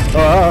bank.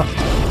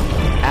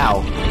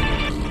 Ow.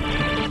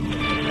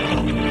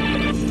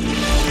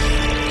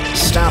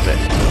 Stop it.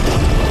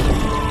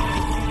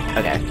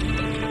 Okay.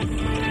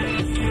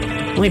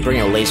 Let me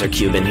bring a laser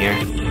cube in here.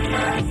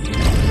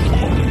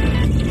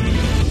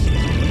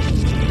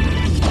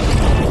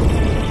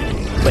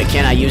 Wait,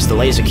 can't I use the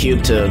laser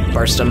cube to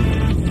burst them?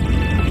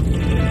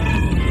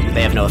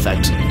 They have no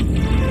effect.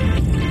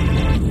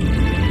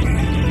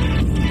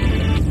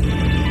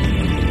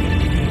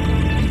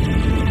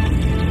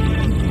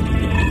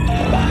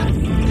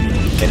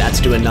 Okay, that's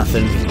doing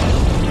nothing.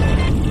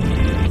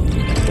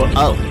 Well,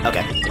 oh,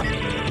 okay.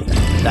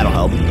 That'll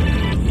help.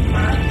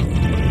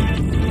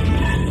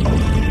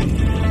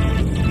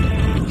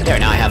 There,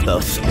 now I have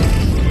both.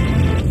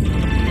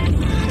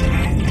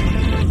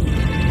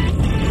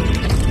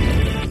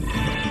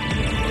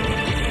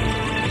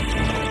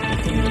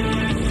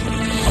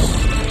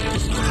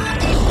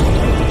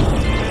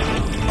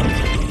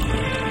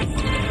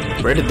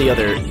 Where'd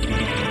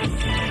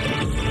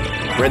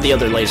the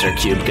other laser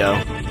cube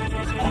go?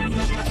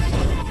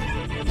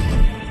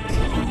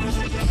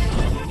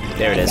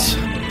 There it is.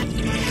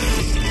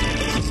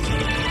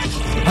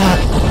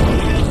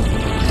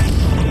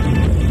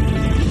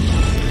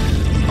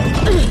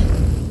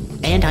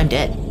 And I'm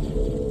dead.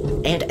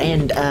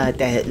 And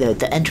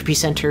the Entropy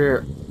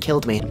Center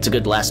killed me. It's a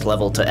good last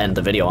level to end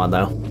the video on,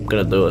 though. I'm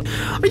gonna do it.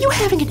 Are you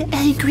having an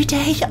angry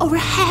day or a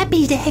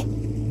happy day?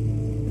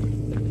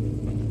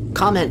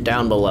 Comment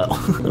down below.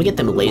 Let me get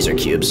them laser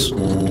cubes.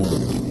 Room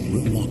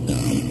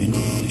lockdown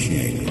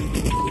initiated.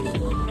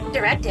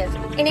 Directive.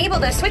 Enable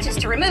those switches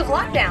to remove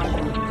lockdown.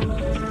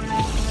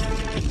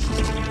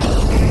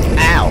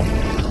 Ow!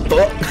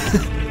 Oh.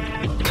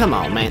 Come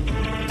on, man.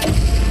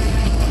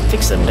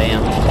 Fix them,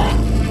 damn.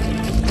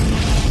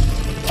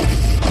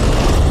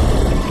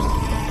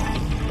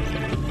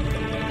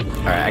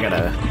 Alright, I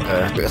gotta...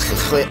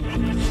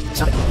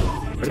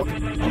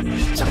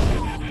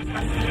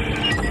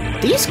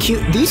 These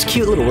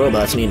cute little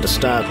robots need to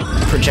stop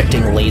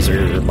projecting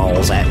laser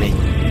balls at me.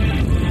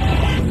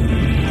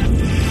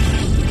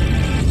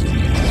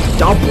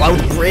 Don't blow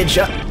the bridge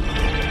up,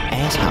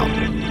 asshole.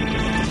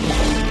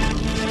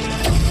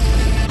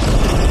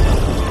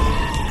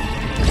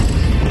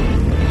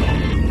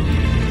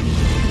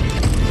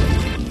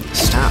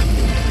 Stop.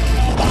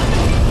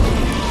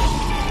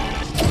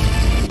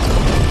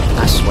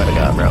 I swear to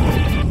God, bro.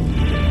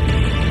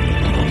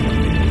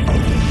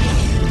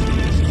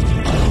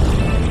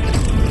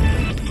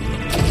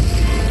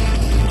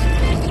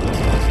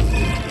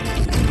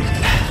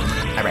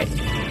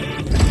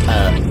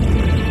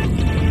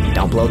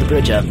 Don't blow the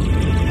bridge up.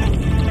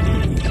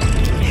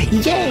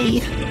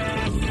 Yay!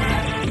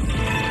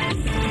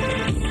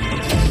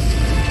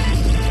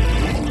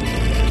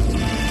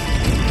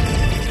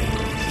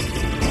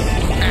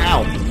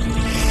 Ow!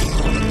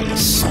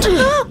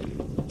 Stop!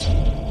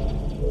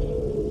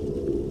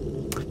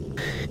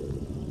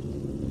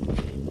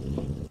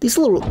 These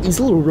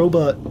little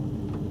robots,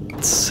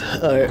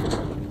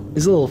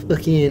 these little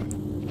fucking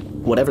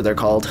whatever they're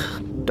called.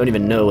 Don't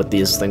even know what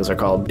these things are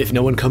called. If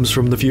no one comes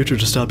from the future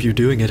to stop you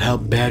doing it, how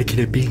bad can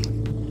it be?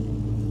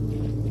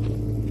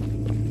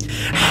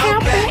 How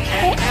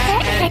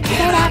bad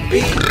can it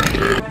be?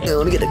 Yeah,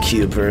 let me get a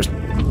cube first.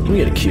 Let me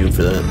get a cube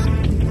for that.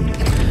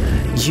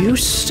 You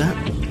stop.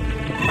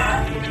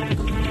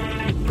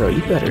 Bro,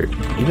 you better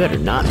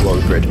not blow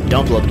the bridge.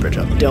 Don't blow the bridge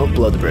up. Don't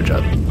blow the bridge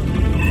up.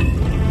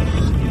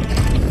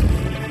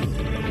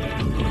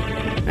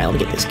 Alright, let me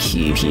get this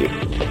cube here.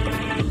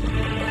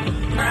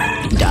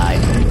 Die.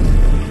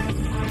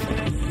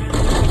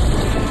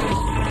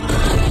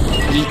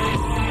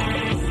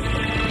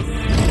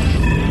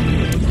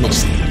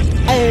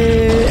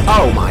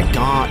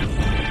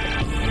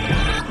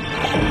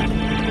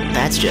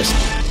 that's just...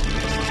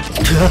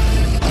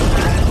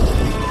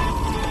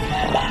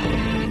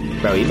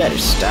 Bro, you better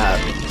stop.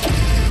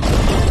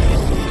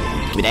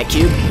 Give me that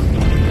cube.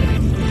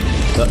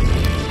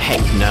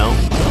 Heck no.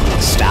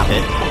 Stop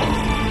it.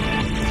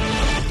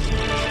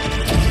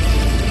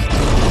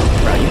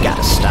 Bro, you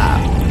gotta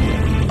stop.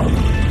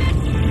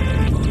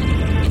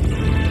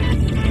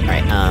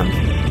 Alright,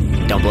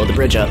 don't blow the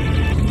bridge up.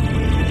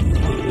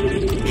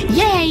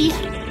 Yay!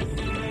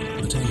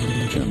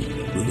 Attention.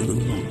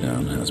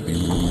 Lockdown has been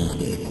removed.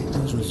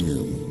 Please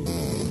resume.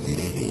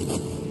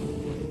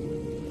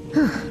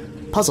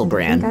 Puzzle I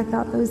Bran. think I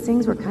thought those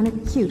things were kind of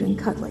cute and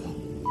cuddly.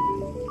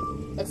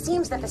 It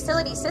seems the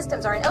facility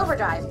systems are in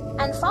overdrive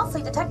and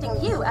falsely detecting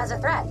you as a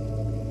threat.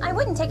 I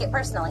wouldn't take it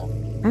personally.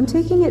 I'm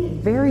taking it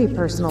very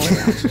personally,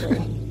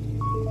 actually.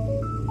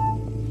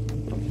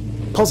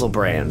 Puzzle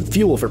Bran.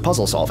 Fuel for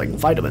puzzle solving.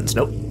 Vitamins.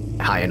 Nope.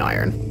 High in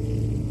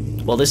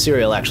iron. Well, this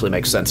cereal actually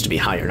makes sense to be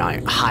higher in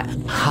iron.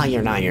 Higher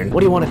in iron.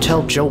 What do you want to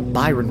tell Joe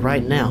Byron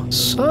right now?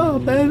 So,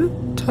 baby,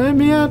 take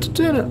me out to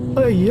dinner.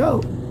 Hey,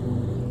 yo.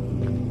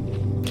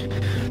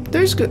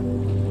 There's good...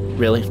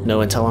 Really? No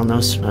intel on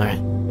those? Alright.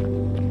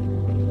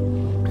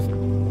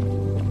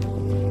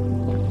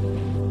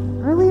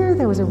 Earlier,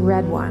 there was a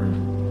red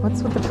one.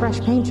 What's with the fresh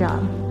paint job?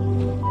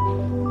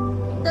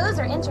 Those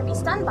are Entropy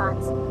stun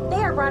bots.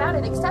 They are brought out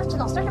in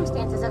exceptional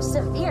circumstances of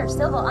severe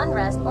civil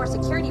unrest or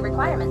security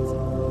requirements.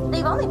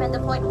 They've only been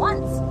deployed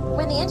once,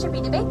 when the Entropy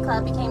Debate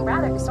Club became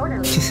rather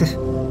disorderly.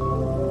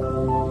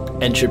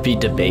 Entropy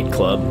Debate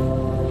Club.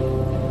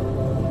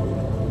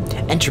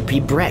 Entropy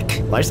Breck.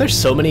 Why is there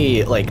so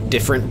many, like,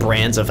 different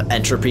brands of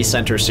Entropy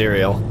Center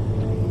cereal?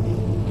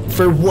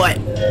 For what?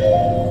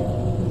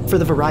 For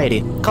the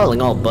variety.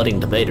 Calling all budding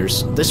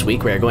debaters. This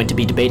week we are going to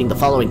be debating the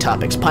following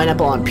topics.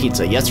 Pineapple on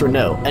pizza, yes or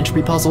no?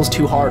 Entropy puzzles,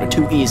 too hard or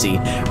too easy?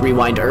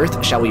 Rewind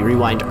Earth, shall we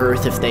rewind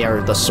Earth if they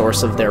are the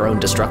source of their own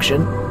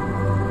destruction?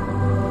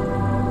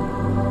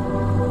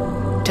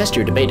 Test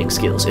your debating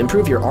skills.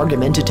 Improve your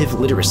argumentative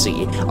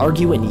literacy.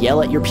 Argue and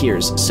yell at your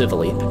peers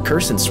civilly.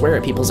 Curse and swear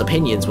at people's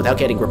opinions without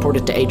getting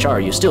reported to HR.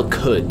 You still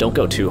could. Don't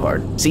go too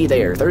hard. See you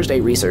there.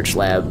 Thursday Research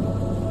Lab.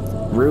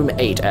 Room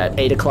 8 at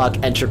 8 o'clock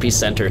Entropy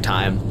Center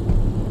time.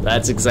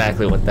 That's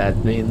exactly what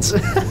that means.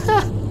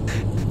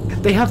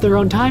 They have their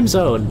own time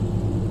zone.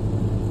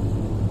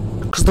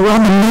 Because they're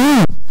on the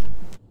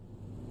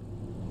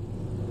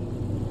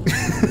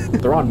moon!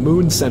 They're on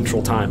Moon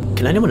Central Time.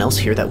 Can anyone else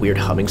hear that weird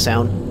humming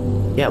sound?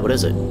 Yeah, what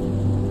is it?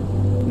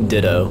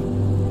 Ditto.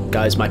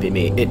 Guys, might be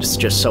me. It's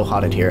just so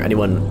hot in here.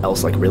 Anyone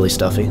else, like, really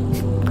stuffy?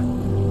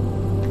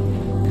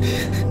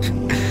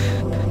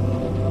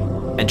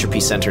 Entropy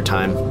Center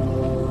Time.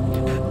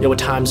 Yo, what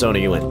time zone are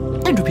you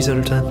in? Entropy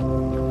Center Time.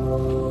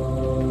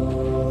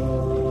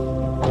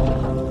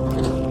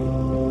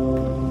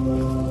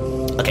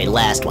 Okay,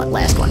 last one,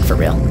 for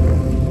real.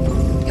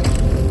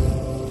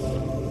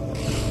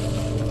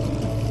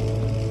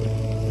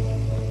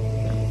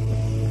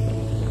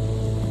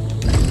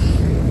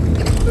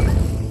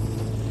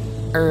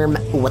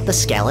 What the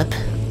scallop?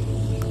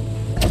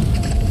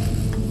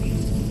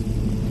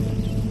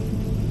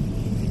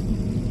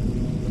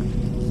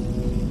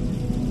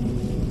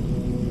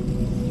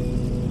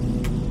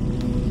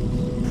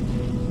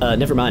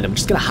 Never mind, I'm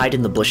just gonna hide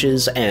in the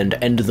bushes and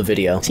end the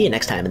video. See you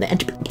next time in the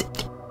Entropy Center.